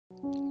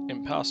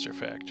Imposter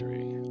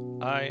Factory.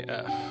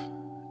 IF.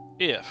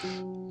 If.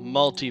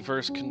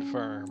 Multiverse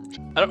confirmed.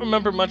 I don't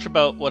remember much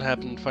about what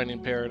happened in Finding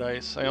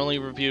Paradise. I only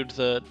reviewed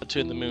the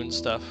To the Moon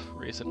stuff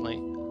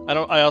recently.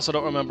 I also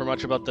don't remember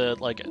much about the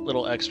like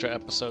little extra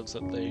episodes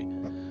that they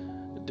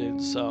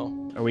did, so.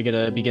 Are we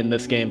gonna begin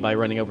this game by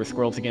running over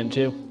squirrels again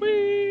too?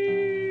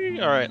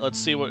 Whee! Alright, let's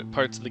see what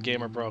parts of the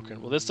game are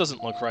broken. Well, this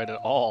doesn't look right at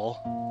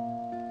all.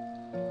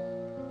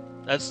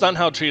 That's not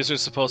how trees are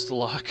supposed to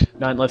look.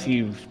 Not unless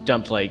you've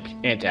dumped, like,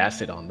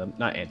 antacid on them.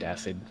 Not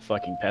antacid,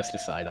 fucking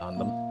pesticide on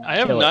them. I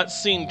have not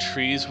seen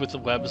trees with the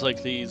webs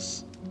like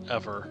these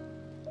ever.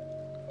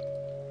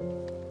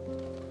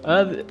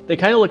 They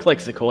kind of look like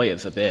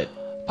sequoias a bit.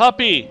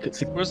 Puppy!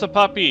 Where's the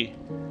puppy?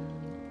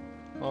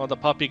 Oh, the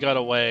puppy got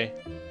away.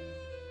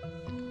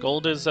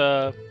 Gold is,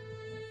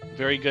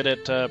 very good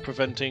at,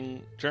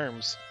 preventing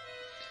germs.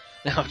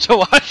 Now to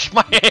wash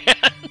my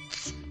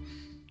hands!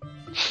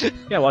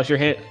 Yeah, wash your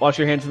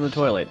hands in the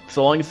toilet.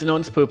 So long as no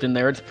one's pooped in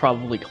there, it's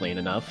probably clean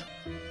enough.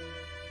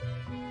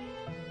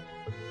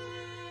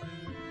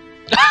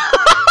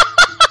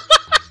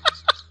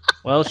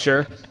 Well,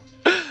 sure.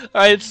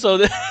 Alright, so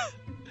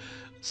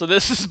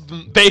this is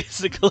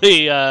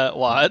basically,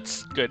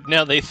 Watts. Good.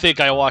 Now they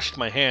think I washed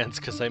my hands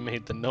because I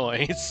made the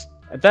noise.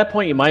 At that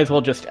point, you might as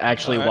well just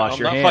actually wash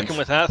your hands. I'm not fucking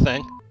with that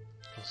thing.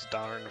 Those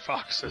darn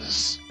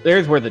foxes.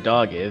 There's where the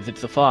dog is.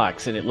 It's a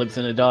fox, and it lives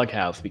in a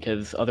doghouse,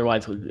 because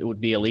otherwise it would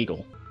be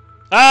illegal.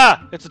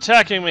 Ah! It's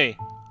attacking me!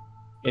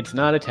 It's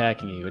not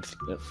attacking you. It's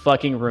a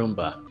fucking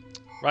Roomba.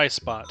 Rice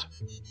spot.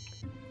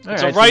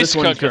 It's a rice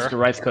cooker. cooker. A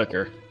rice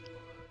cooker.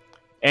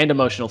 And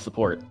emotional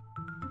support.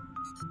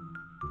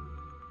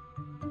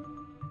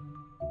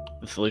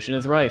 The solution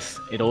is rice.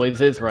 It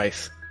always is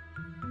rice.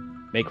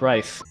 Make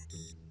rice.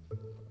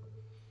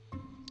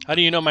 How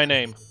do you know my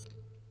name?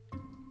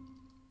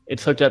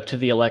 It's hooked up to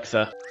the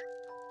Alexa.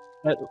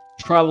 That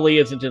probably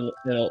isn't an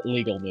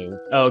illegal move.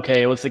 Oh,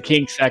 okay, it was the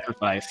king's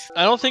sacrifice.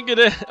 I don't think it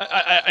is.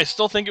 I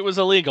still think it was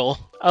illegal.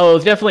 Oh, it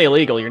was definitely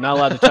illegal. You're not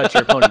allowed to touch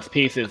your opponent's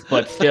pieces,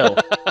 but still.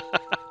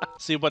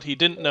 See, what he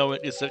didn't know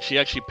is that she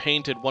actually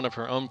painted one of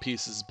her own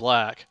pieces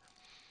black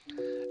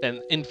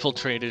and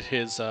infiltrated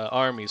his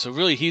army. So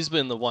really, he's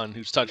been the one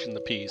who's touching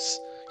the piece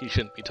he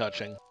shouldn't be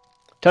touching.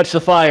 Touch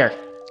the fire.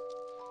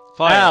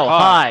 Fire, ow,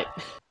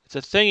 hot. It's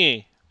a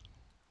thingy.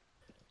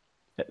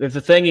 There's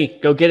a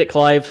thingy. Go get it,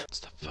 Clive. It's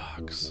the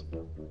fox.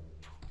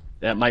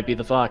 That might be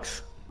the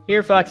fox.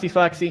 Here, Foxy,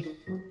 Foxy.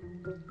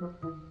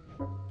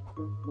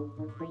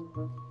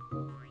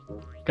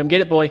 Come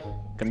get it, boy.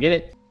 Come get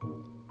it.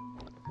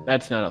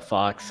 That's not a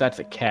fox. That's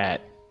a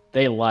cat.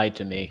 They lied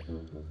to me.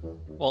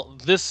 Well,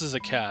 this is a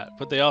cat,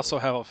 but they also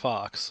have a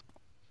fox.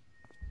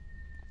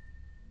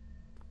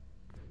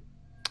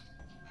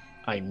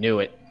 I knew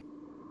it.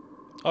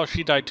 Oh,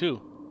 she died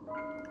too.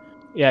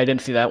 Yeah, I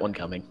didn't see that one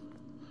coming.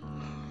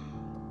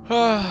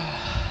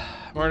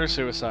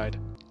 Murder-suicide.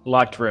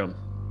 Locked room.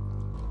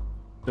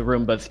 The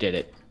Roombas did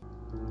it.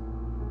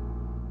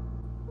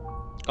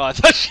 Oh, I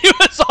thought she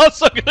was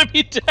also gonna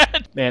be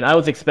dead! Man, I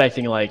was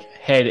expecting, like,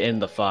 head in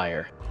the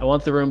fire. I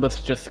want the Roombas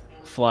to just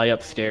fly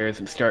upstairs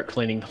and start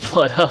cleaning the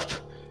blood up.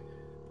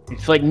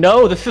 It's like,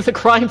 no, this is a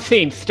crime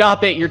scene!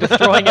 Stop it! You're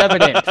destroying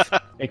evidence!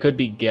 It could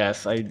be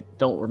guess. I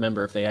don't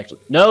remember if they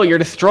actually... No, you're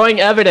destroying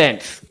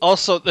evidence!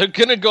 Also, they're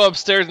gonna go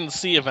upstairs and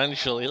see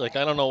eventually. Like,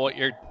 I don't know what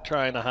you're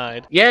trying to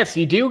hide. Yes,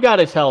 you do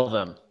gotta tell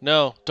them.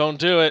 No, don't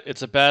do it.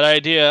 It's a bad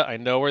idea. I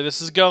know where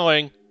this is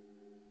going.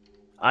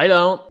 I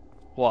don't.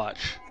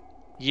 Watch.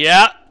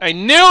 Yeah, I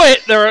knew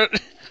it! There are...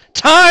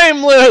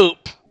 Time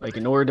loop! Like,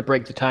 in order to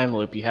break the time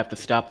loop, you have to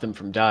stop them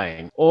from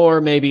dying. Or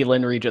maybe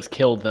Linry just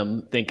killed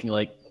them, thinking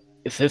like,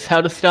 is this how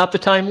to stop the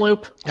time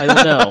loop? I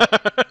don't know.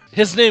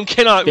 His name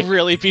cannot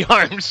really be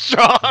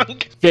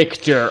Armstrong.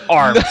 Victor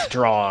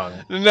Armstrong.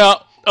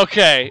 No,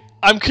 okay.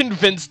 I'm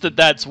convinced that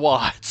that's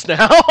Watts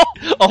now.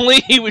 Only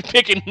he would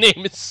pick a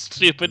name as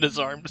stupid as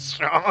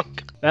Armstrong.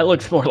 That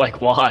looks more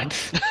like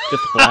Watts.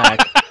 Just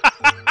black.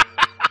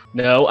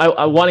 No,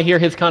 I want to hear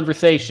his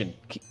conversation.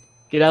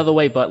 Get out of the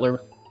way, Butler.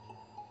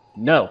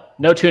 No.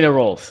 No tuna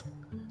rolls.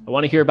 I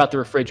want to hear about the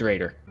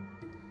refrigerator.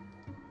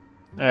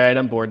 Alright,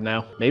 I'm bored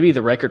now. Maybe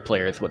the record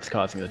player is what's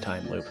causing the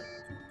time loop.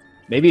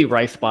 Maybe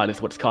Rice Spot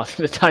is what's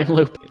causing the time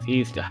loop. If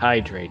he's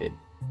dehydrated.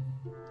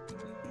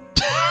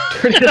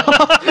 Turn it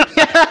off!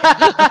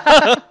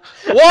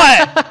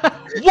 What?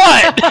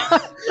 What?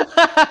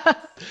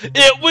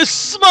 It was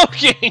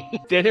smoking!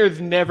 Dinner's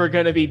never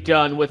gonna be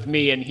done with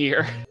me in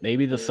here.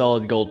 Maybe the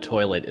solid gold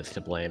toilet is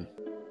to blame.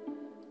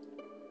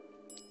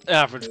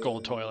 Average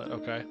gold toilet,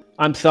 okay.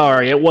 I'm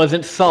sorry, it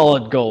wasn't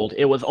solid gold.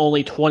 It was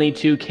only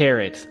 22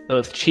 carats.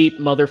 Those cheap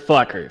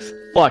motherfuckers.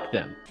 Fuck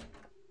them.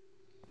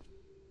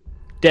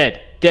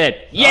 Dead.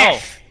 Dead.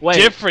 Yes! Oh, wait.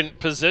 Different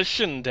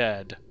position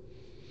dead.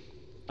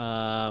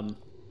 Yeah.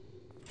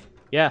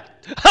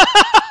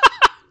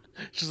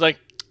 She's like,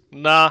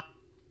 nah.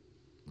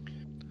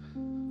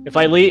 If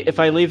I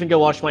leave and go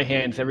wash my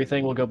hands,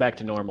 everything will go back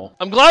to normal.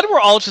 I'm glad we're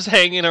all just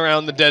hanging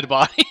around the dead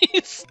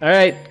bodies.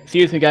 Alright,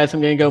 excuse me guys,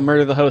 I'm gonna go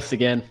murder the host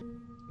again.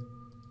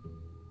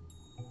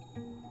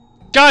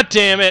 God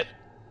damn it!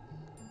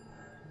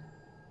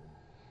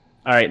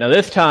 Alright, now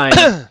this time,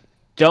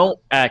 don't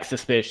act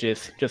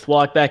suspicious. Just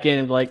walk back in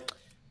and be like,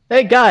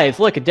 hey guys,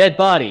 look, a dead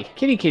body.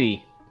 Kitty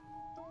kitty.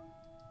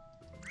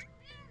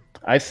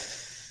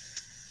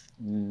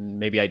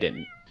 Maybe I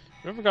didn't.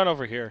 We've never gone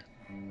over here.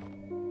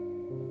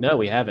 No,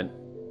 we haven't.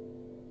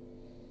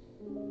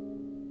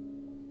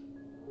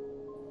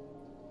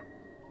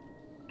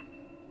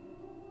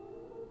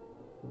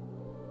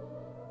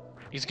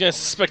 He's gonna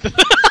suspect that.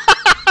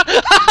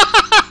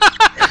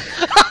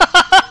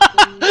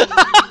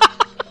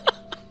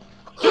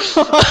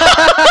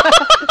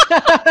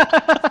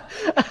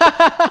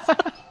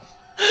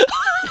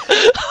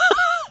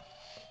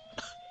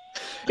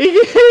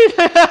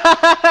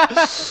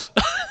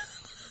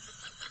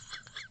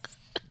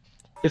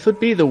 This would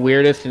be the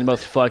weirdest and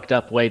most fucked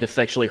up way to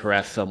sexually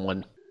harass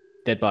someone.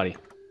 Dead body.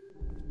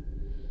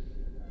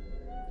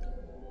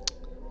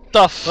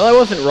 The Well, I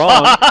wasn't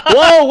wrong.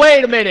 Whoa,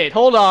 wait a minute.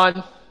 Hold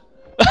on.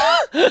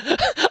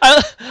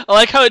 I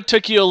like how it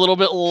took you a little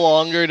bit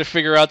longer to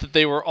figure out that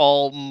they were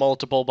all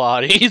multiple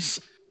bodies.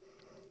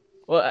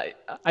 Well,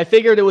 I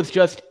figured it was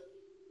just...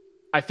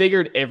 I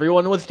figured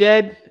everyone was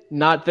dead,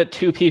 not that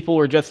two people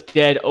were just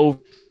dead over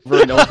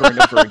and over and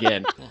over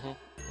again.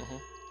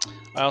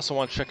 I also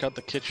want to check out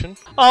the kitchen.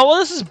 Oh, well,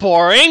 this is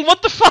boring.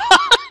 What the fuck?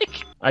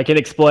 I can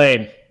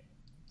explain.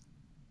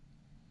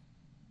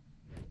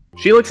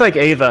 She looks like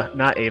Ava,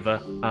 not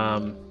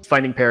Ava.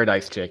 Finding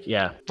Paradise chick,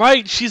 yeah.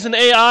 Right, she's an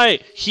AI.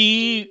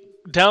 He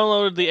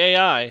downloaded the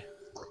AI.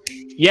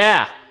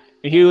 Yeah,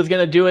 he was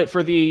gonna do it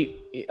for the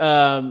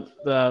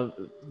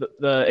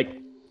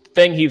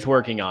thing he's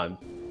working on.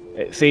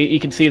 See, you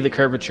can see the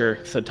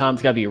curvature, so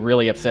Tom's gotta be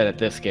really upset at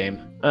this game.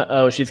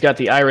 Uh-oh, she's got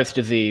the iris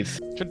disease.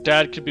 Your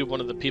dad could be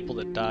one of the people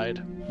that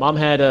died. Mom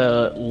had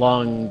a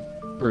long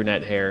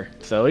brunette hair,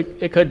 so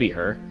it could be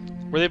her.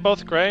 Were they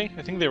both gray?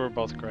 I think they were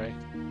both gray.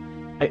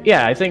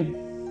 Yeah, I think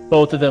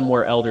both of them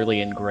were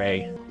elderly and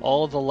gray.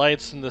 All of the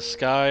lights in the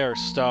sky are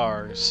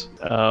stars.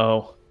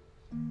 Oh.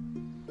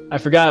 I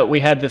forgot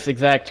we had this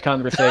exact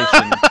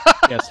conversation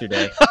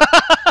yesterday.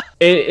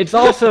 It's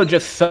also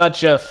just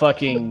such a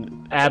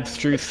fucking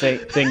abstruse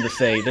thing to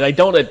say that I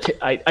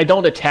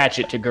don't attach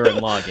it to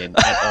Gurren Lagann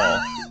at all.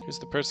 Who's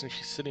the person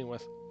she's sitting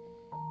with?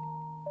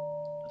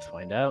 Let's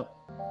find out.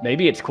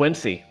 Maybe it's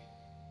Quincy.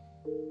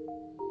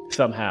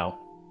 Somehow.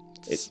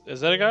 Is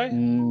that a guy?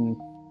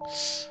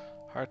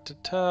 Hard to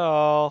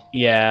tell.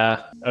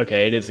 Yeah.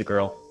 Okay, it is a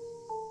girl.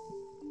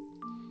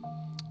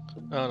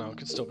 Oh no, it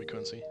could still be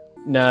Quincy.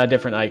 Nah,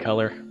 different eye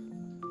color.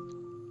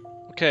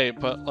 Okay,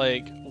 but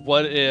like,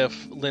 what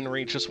if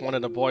Linry just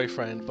wanted a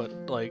boyfriend, but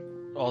like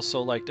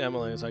also liked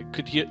Emily? It's like,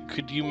 could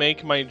you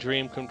make my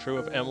dream come true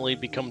if Emily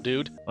become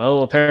dude?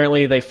 Well,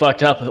 apparently they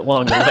fucked up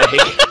along the way.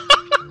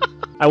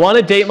 I want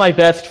to date my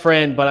best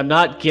friend, but I'm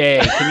not gay.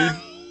 Can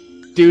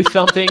you do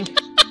something?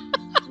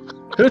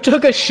 Who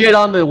took a shit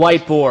on the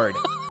whiteboard?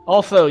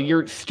 Also,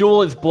 your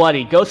stool is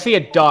bloody. Go see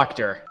a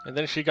doctor. And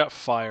then she got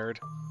fired.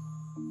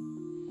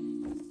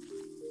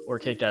 Or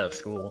kicked out of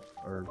school.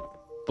 Or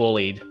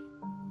bullied.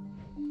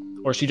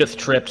 Or she just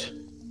tripped.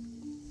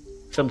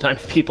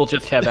 Sometimes people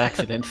just have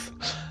accidents.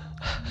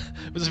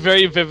 It was a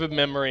very vivid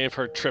memory of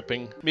her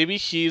tripping. Maybe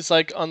he's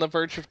like on the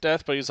verge of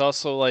death, but he's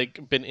also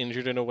like been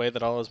injured in a way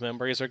that all his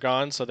memories are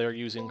gone, so they're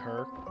using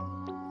her.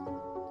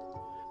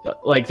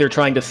 Like they're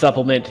trying to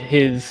supplement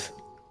his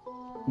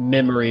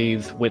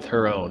memories with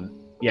her own.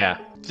 Yeah.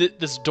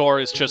 This door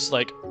is just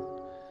like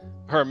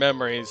her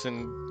memories,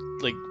 and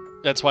like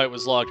that's why it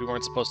was locked. We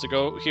weren't supposed to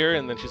go here,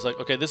 and then she's like,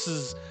 okay, this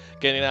is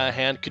getting out of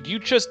hand. Could you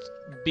just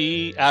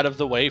be out of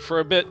the way for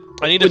a bit?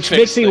 I need to fix Which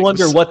makes me things.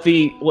 wonder what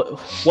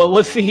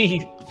was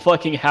the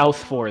fucking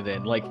house for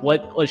then? Like,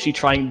 what was she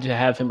trying to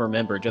have him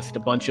remember? Just a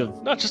bunch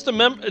of... Not just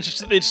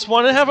they just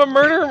want to have a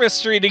murder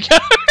mystery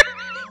together.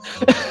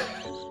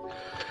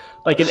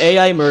 Like an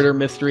AI murder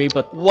mystery,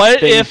 but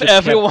what if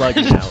everyone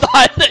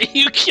thought that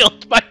you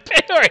killed my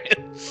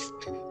parents?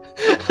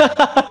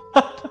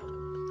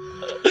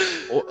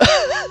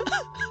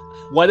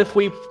 What if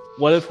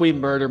we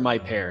murder my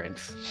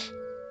parents?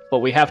 But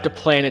we have to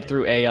plan it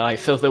through AI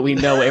so that we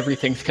know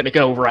everything's gonna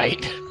go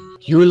right.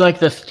 You like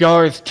the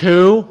stars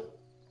too?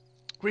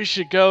 We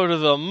should go to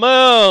the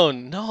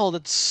moon! No,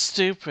 that's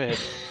stupid.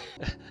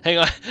 Hang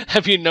on,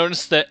 have you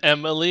noticed that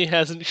Emily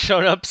hasn't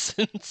shown up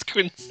since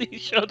Quincy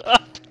showed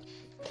up?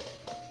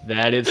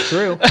 That is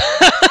true.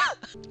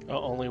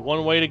 Only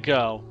one way to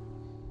go.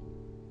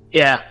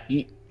 Yeah,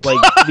 like,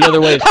 the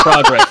other way is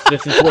progress.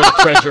 This is where the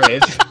treasure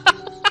is.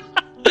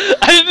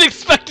 I didn't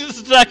expect it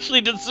to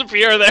actually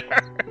disappear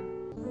there.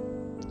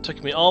 It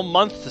took me all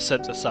month to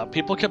set this up.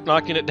 People kept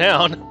knocking it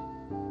down.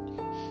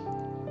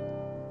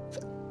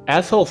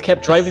 Assholes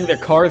kept driving their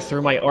cars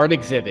through my art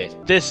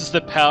exhibit. This is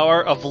the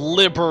power of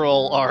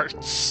liberal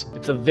arts.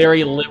 It's a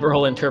very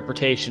liberal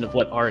interpretation of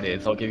what art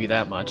is, I'll give you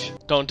that much.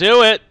 Don't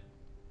do it.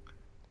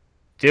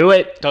 Do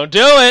it. Don't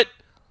do it.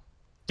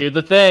 Do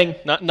the thing.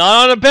 Not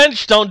on a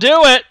bench. Don't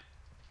do it.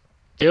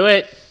 Do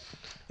it.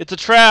 It's a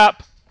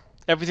trap.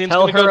 Everything's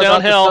Tell gonna go her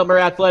downhill. about the Summer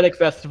Athletic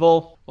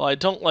Festival. Well, I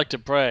don't like to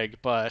brag,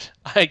 but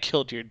I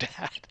killed your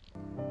dad.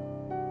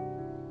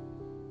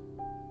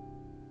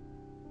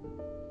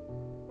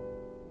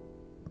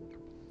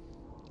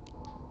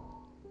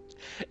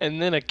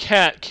 And then a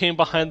cat came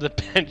behind the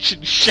bench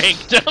and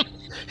shanked him.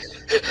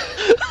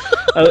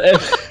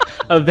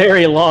 A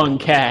very long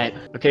cat.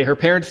 Okay, her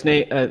parents'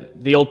 name,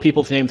 the old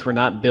people's names were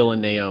not Bill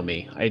and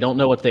Naomi. I don't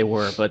know what they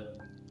were, but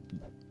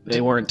they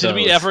weren't. Did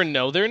we ever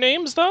know their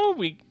names though?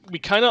 We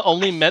kind of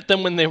only met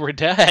them when they were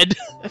dead.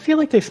 I feel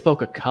like they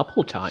spoke a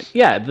couple times.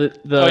 Yeah,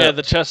 Oh yeah,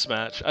 the chess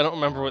match. I don't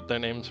remember what their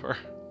names were.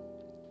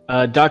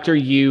 Dr.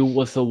 Yu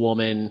was the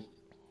woman,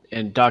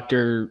 and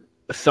Dr.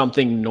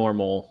 Something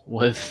Normal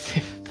was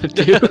the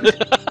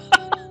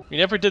dude. We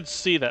never did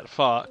see that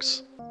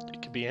fox.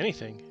 It could be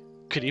anything.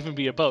 Could even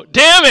be a boat.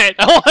 Damn it!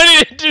 I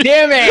wanted to do.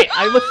 Damn it!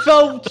 I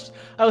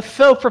was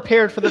so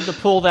prepared for them to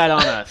pull that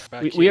on us.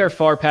 We are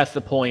far past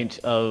the point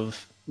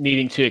of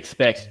needing to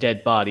expect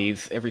dead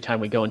bodies every time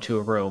we go into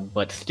a room,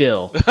 but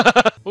still.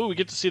 Ooh, we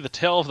get to see the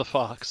tail of the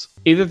fox.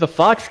 Either the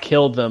fox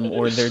killed them,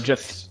 or they're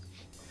just.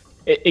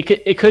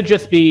 It could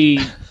just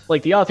be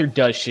like the author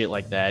does shit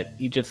like that.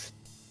 He just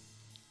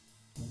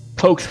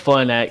pokes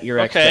fun at your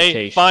expectations.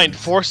 Okay, fine.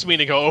 Force me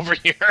to go over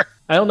here.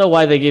 I don't know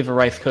why they gave a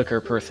rice cooker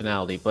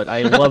personality, but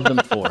I love them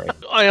for it.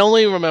 I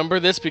only remember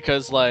this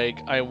because, like,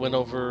 I went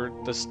over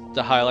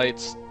the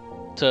highlights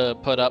to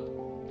put up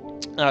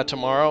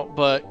tomorrow,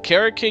 but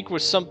carrot cake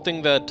was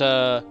something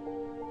that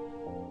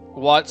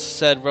Watts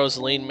said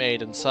Rosaline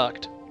made and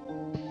sucked.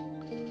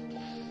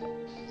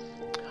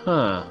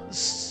 Huh.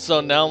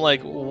 So now I'm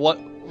like, what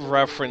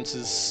reference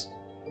is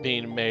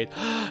being made?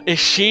 Is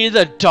she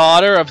the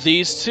daughter of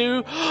these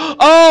two?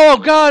 Oh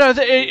god,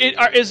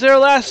 is their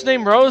last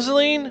name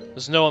Rosaline?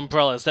 There's no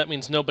umbrellas, that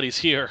means nobody's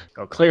here.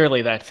 Oh,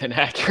 clearly that's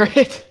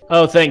inaccurate.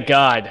 Oh, thank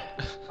God.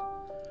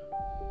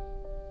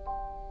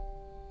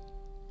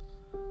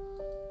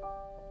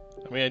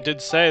 I mean, I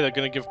did say they're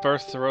gonna give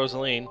birth to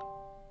Rosaline.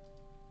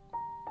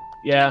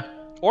 Yeah.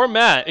 Or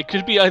Matt, it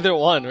could be either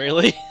one,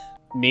 really.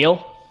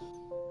 Neil?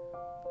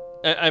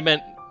 I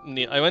meant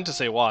Neil. I meant to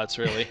say Watts,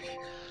 really.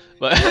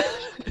 but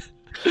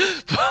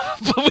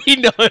we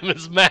know him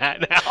as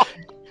Matt now.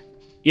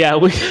 Yeah,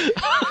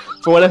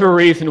 for whatever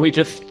reason, we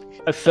just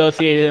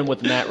associated him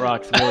with Matt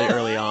Rocks really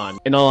early on.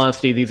 In all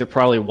honesty, these are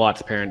probably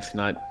Watts' parents,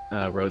 not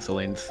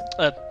Rosaline's.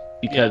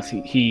 Because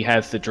he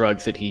has the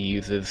drugs that he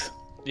uses.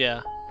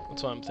 Yeah,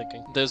 that's what I'm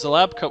thinking. There's a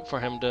lab coat for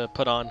him to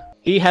put on.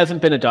 He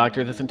hasn't been a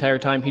doctor this entire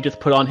time. He just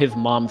put on his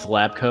mom's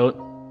lab coat,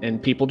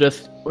 and people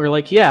just were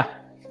like, "Yeah,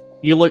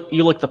 you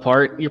look the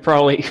part. You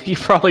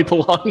probably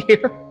belong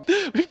here."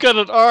 We've got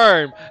an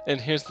arm, and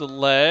here's the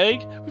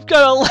leg. We've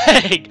got a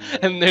leg,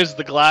 and there's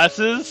the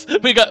glasses.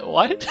 We got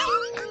what?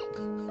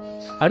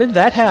 How did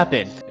that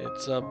happen?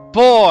 It's a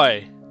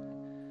boy.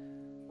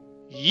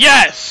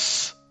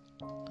 Yes,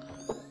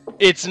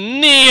 it's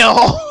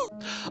Neil.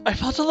 I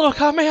felt a little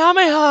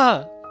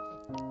Kamehameha.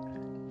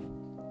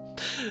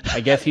 I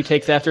guess he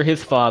takes after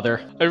his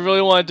father. I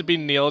really wanted to be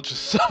Neil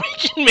just so we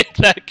can make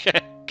that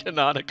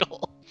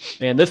canonical.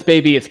 Man, this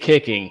baby is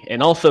kicking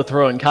and also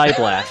throwing Kai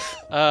blasts.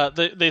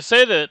 They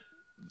say that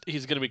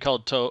he's going to be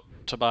called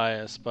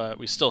Tobias, but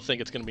we still think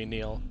it's going to be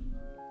Neil.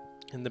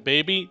 And the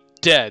baby,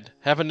 dead.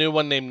 Have a new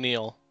one named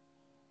Neil.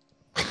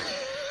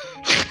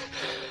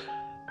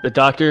 The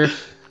doctor,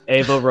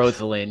 Ava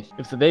Rosalind.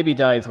 If the baby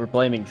dies, we're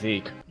blaming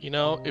Zeke. You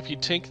know, if you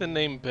take the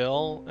name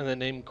Bill and the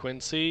name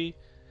Quincy,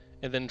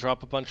 and then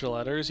drop a bunch of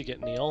letters, you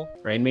get Neil.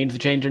 Rain means a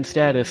change in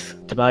status.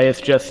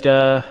 Tobias just,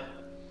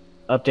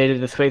 updated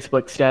his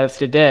Facebook status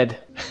to dead.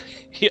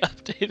 He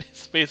updated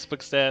his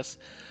Facebook status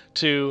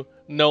to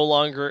no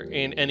longer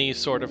in any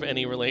sort of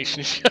any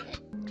relationship.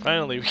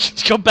 Finally, we can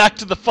go back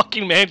to the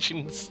fucking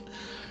mansions.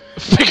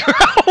 Figure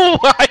out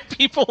why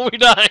people were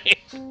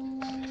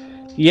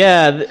dying.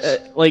 Yeah,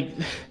 like,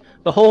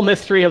 the whole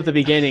mystery of the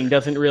beginning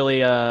doesn't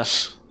really,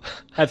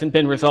 hasn't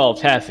been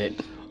resolved, has it?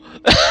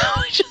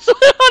 We just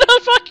went on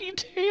a fucking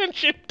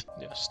tangent.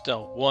 There's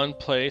still one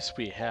place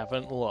we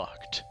haven't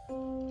looked.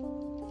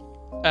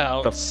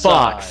 Outside. The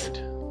fox.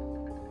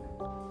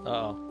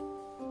 Uh-oh.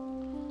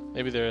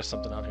 Maybe there is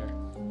something out here.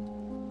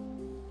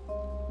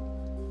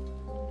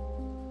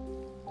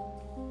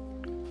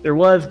 There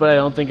was, but I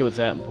don't think it was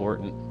that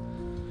important.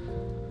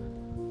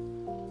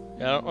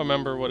 Yeah, I don't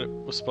remember what it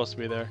was supposed to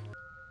be there.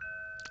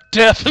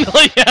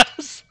 Definitely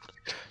yes.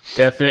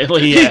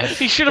 Definitely yes.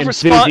 He should have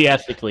responded.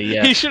 Enthusiastically,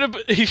 yes. He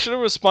should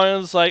have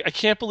responded like, "I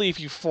can't believe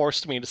you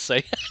forced me to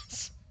say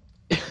yes."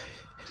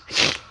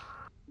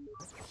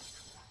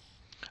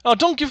 Oh,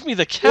 don't give me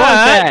the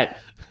cat!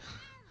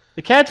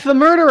 The cat's the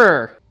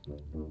murderer!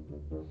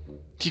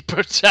 Deeper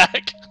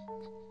attack.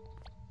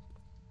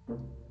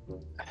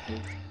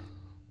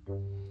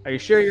 Are you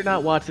sure you're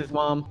not Watts'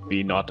 mom?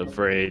 Be not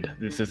afraid.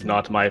 This is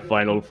not my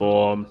final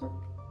form.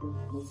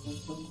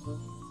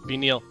 Be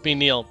Neil. Be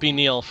Neil. Be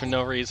Neil for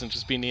no reason.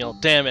 Just be Neil.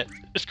 Damn it.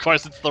 Of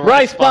course it's the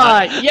right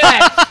spot!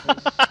 Yes!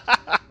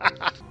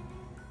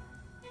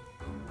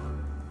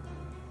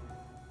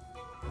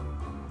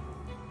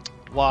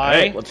 Why?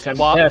 Right, let's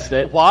test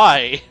it.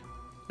 Why?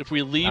 If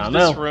we leave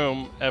this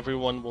room,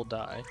 everyone will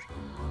die.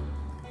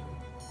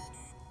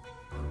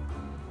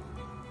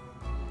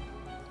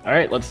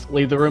 Alright, let's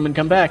leave the room and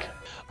come back.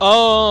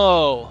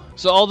 Oh!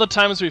 So all the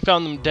times we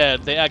found them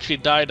dead, they actually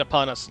died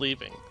upon us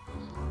leaving.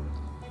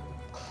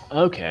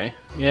 Okay.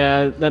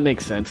 Yeah, that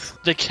makes sense.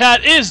 The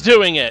cat is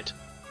doing it!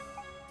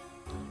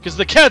 Because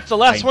the cat's the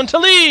last one to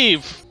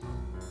leave!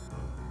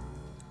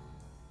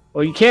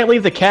 Well, you can't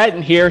leave the cat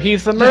in here.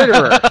 He's the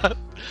murderer.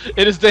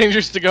 It is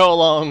dangerous to go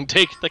alone.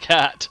 Take the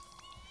cat.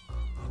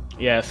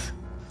 Yes.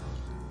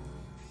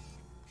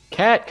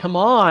 Cat, come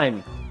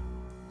on.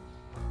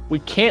 We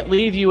can't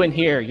leave you in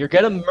here. You're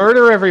gonna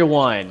murder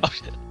everyone. Oh,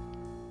 shit.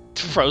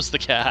 Froze the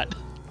cat.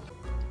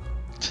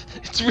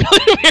 It's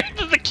really weird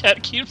that the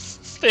cat keeps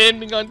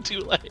standing on 2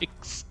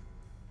 legs.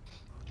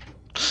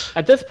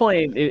 At this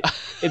point,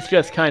 it's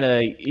just kind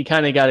of, you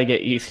kind of got to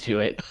get used to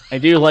it. I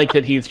do like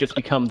that he's just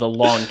become the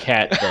long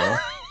cat, though.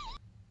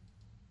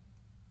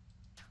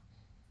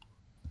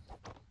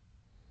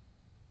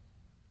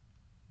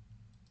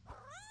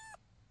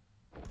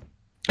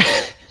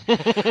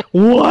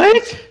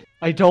 What?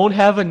 I don't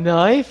have a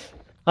knife?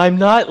 I'm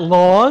not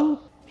long?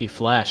 He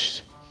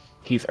flashed.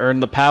 He's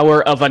earned the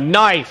power of a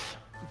knife!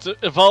 It's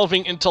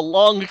evolving into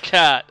Long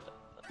Cat.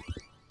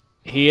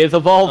 He is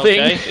evolving.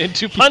 Okay,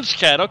 into Punch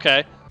Cat,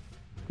 okay.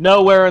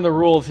 Nowhere in the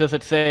rules does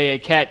it say a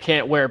cat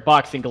can't wear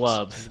boxing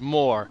gloves.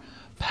 More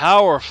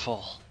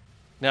powerful.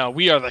 Now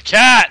we are the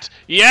cat!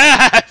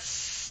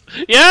 Yes!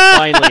 Yeah!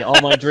 Finally, all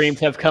my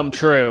dreams have come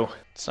true.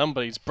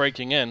 Somebody's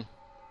breaking in.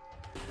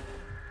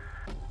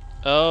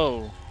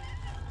 Oh.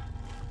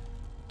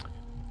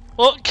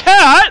 Well,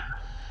 cat!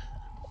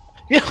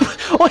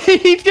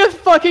 He just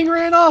fucking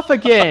ran off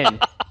again.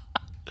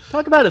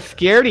 Talk about a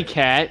scaredy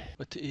cat.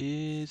 What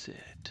is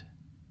it?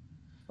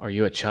 Are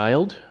you a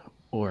child?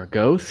 Or a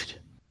ghost?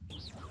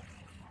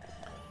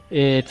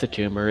 It's a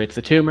tumor, it's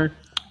a tumor.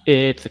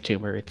 It's a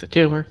tumor, it's a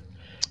tumor.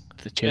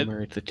 It's a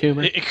tumor, it's a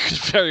tumor. It could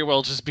very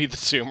well just be the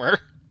tumor.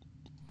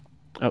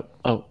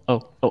 Oh,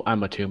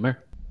 I'm a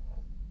tumor.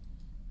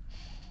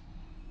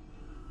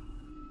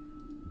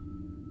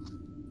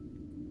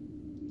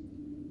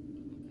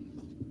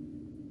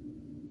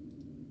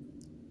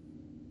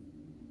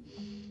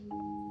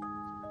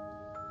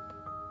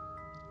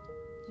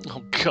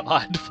 Oh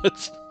god,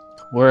 what's...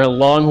 We're a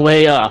long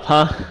way up,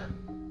 huh?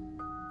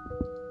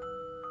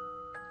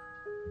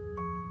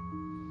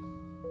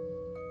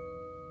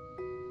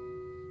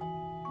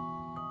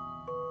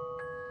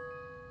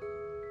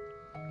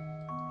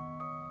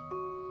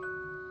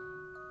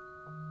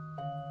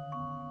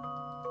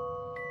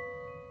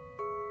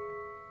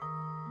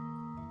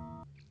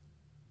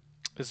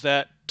 Is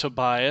that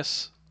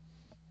Tobias?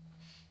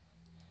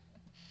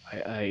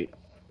 I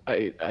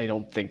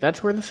don't think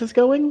that's where this is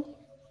going.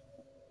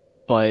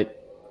 But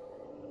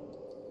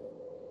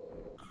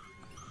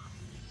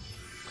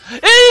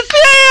it's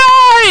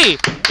AI!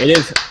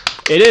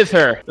 It is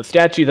her. The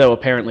statue, though,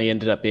 apparently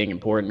ended up being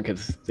important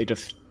because they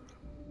just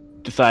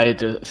decided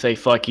to say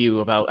fuck you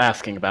about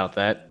asking about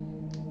that.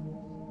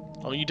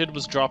 All you did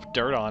was drop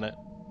dirt on it.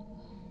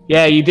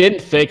 Yeah, you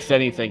didn't fix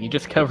anything. You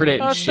just covered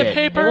it in shit. The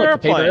paper Hey, look,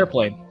 airplane. the paper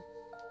airplane.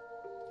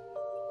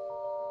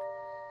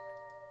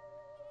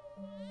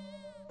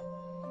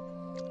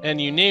 And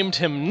you named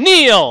him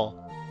Neil!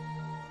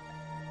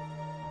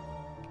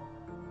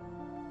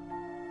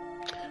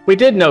 We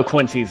did know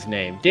Quincy's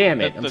name. Damn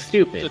it, I'm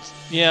stupid.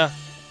 Yeah,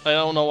 I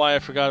don't know why I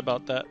forgot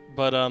about that.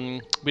 But,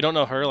 we don't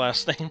know her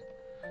last name.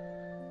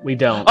 We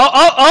don't.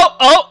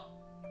 Oh!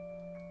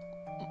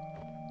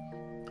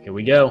 Here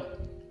we go.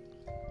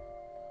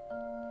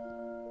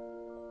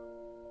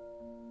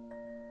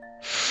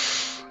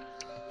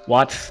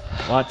 Watts.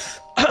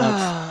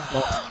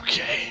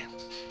 Okay.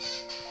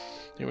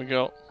 Here we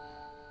go.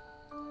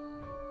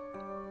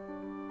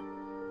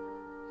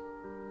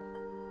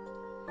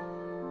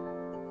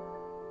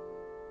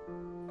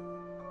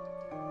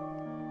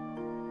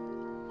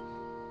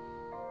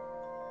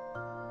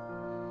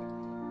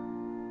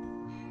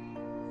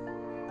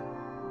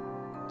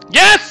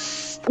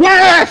 Yes!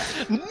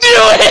 Yes! Knew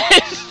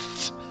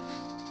it!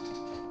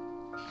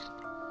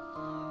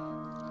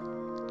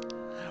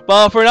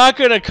 Well, if we're not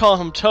gonna call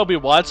him Toby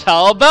Watts,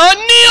 how about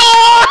Neil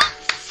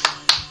Watts?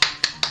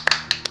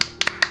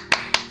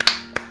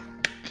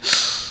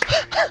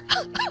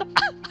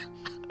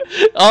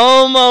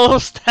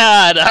 Almost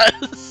had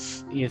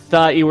us. You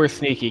thought you were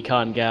sneaky,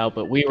 Kongao,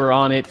 but we were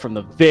on it from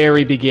the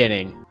very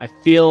beginning. I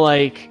feel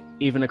like,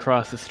 even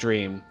across the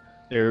stream,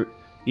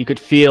 you could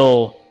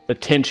feel the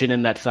tension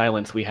in that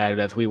silence we had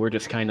as we were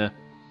just kind of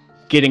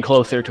getting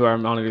closer to our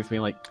monitors,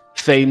 being like,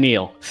 say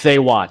Neil, say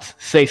Watts,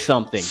 say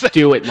something,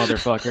 do it,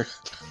 motherfucker.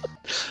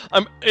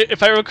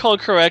 If I recall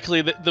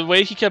correctly, the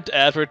way he kept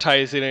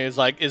advertising it is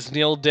like, is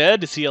Neil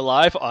dead? Is he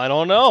alive? I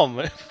don't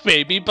know.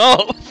 Maybe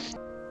both.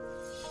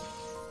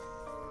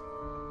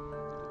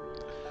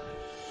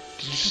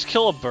 Did you just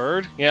kill a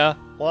bird? Yeah.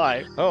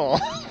 Why? Oh.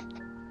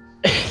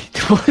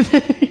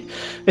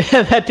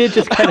 Yeah, that did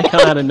just kind of come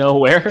out of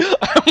nowhere.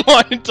 I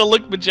wanted to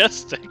look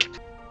majestic.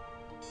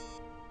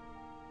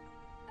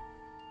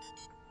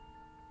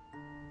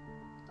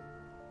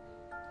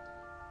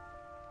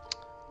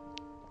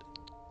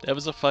 That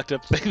was a fucked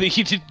up thing that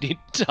you didn't need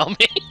to tell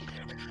me.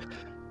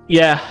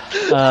 Yeah.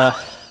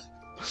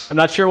 I'm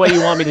not sure what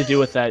you want me to do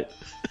with that.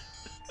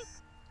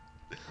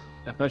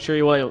 I'm not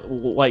sure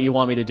what you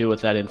want me to do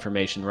with that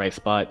information, right,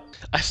 Spot?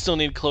 I still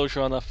need closure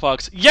on that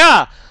fox.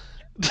 Yeah!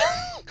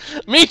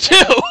 Me too!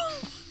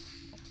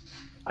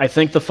 I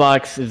think the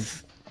fox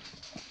it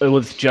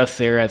was just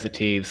there as a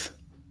tease.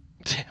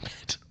 Damn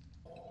it.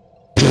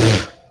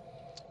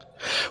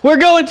 We're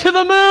going to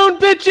the moon,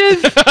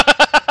 bitches!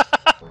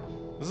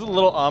 This is a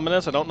little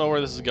ominous. I don't know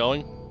where this is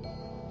going.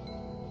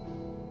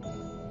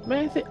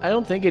 I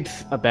don't think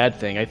it's a bad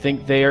thing. I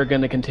think they are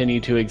going to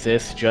continue to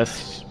exist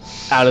just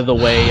out of the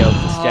way of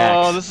the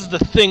stacks. Oh, this is the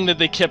thing that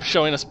they kept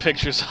showing us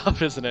pictures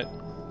of, isn't it?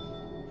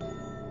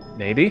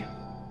 Maybe.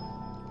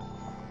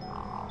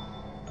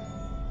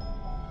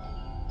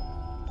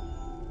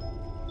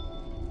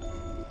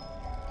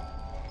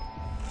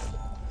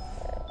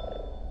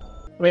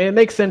 I mean, it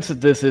makes sense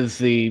that this is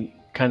the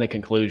kind of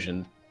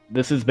conclusion.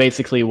 This is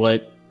basically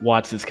what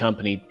Watts'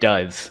 company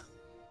does.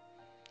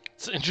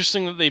 It's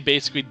interesting that they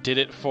basically did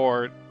it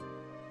for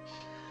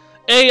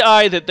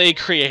AI that they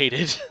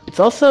created. It's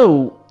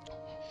also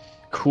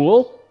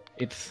cool.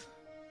 It's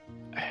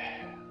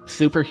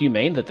super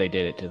humane that they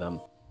did it to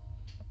them.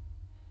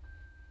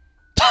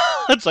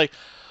 It's like,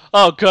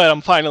 oh good,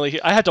 I'm finally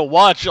here. I had to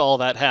watch all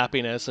that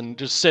happiness and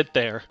just sit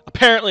there.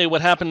 Apparently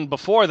what happened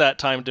before that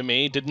time to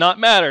me did not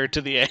matter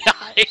to the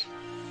AI.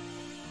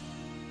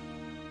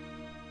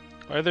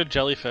 Why are there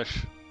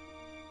jellyfish?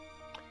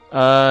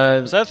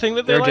 Was that a thing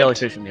that they liked? There are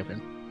jellyfish in the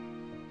open.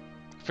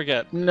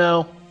 Forget.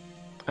 No,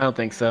 I don't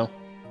think so.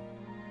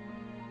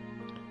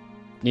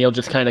 Neil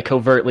just kind of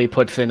covertly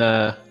puts in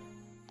a...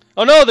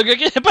 Oh no, they're gonna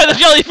get hit by the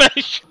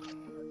jellyfish!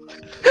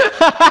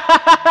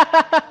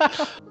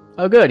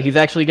 Oh good, he's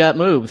actually got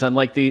moves,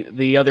 unlike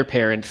the other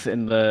parents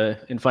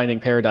in Finding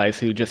Paradise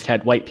who just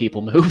had white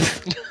people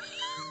moves.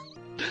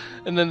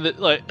 And then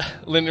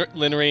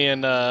Linnery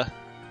and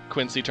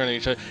Quincy turn to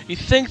each other. You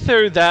think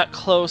they're that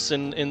close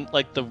in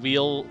like the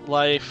real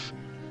life?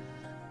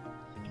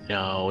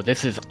 No,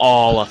 this is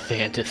all a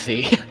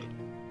fantasy.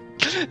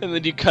 And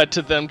then you cut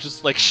to them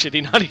just like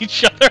shitting on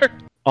each other.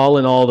 All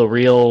in all, the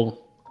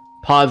real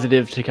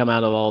positive to come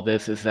out of all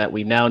this is that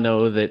we now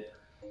know that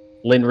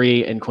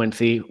Linnery and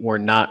Quincy were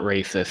not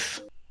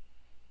racist.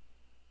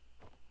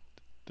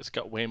 This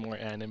got way more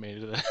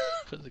animated than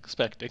I was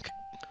expecting.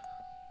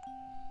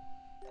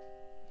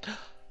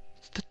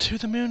 It's the To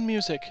the Moon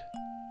music.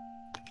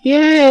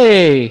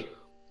 Yay!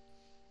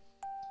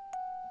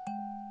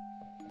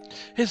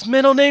 His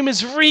middle name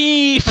is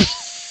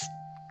Reeves!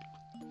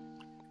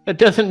 It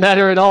doesn't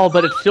matter at all,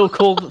 but it's still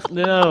cool to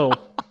know.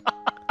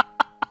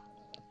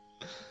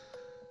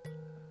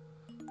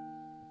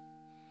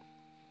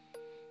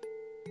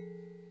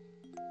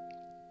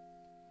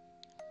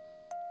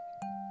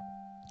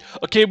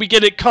 Okay, we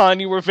get it, Khan.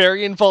 You were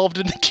very involved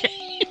in the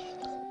game.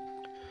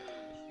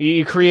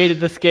 You created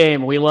this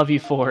game. We love you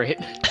for it.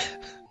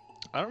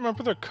 I don't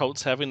remember their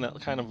coats having that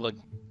kind of like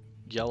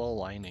yellow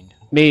lining.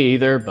 Me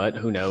either, but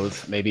who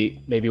knows? Maybe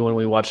when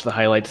we watch the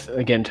highlights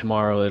again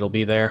tomorrow, it'll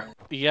be there.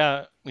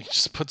 Yeah, he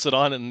just puts it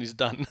on and he's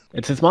done.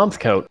 It's his mom's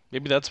coat.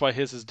 Maybe that's why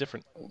his is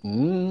different.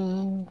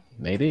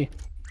 Maybe.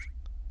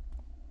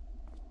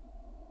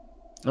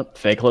 Oh,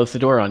 Faye closed the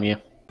door on you.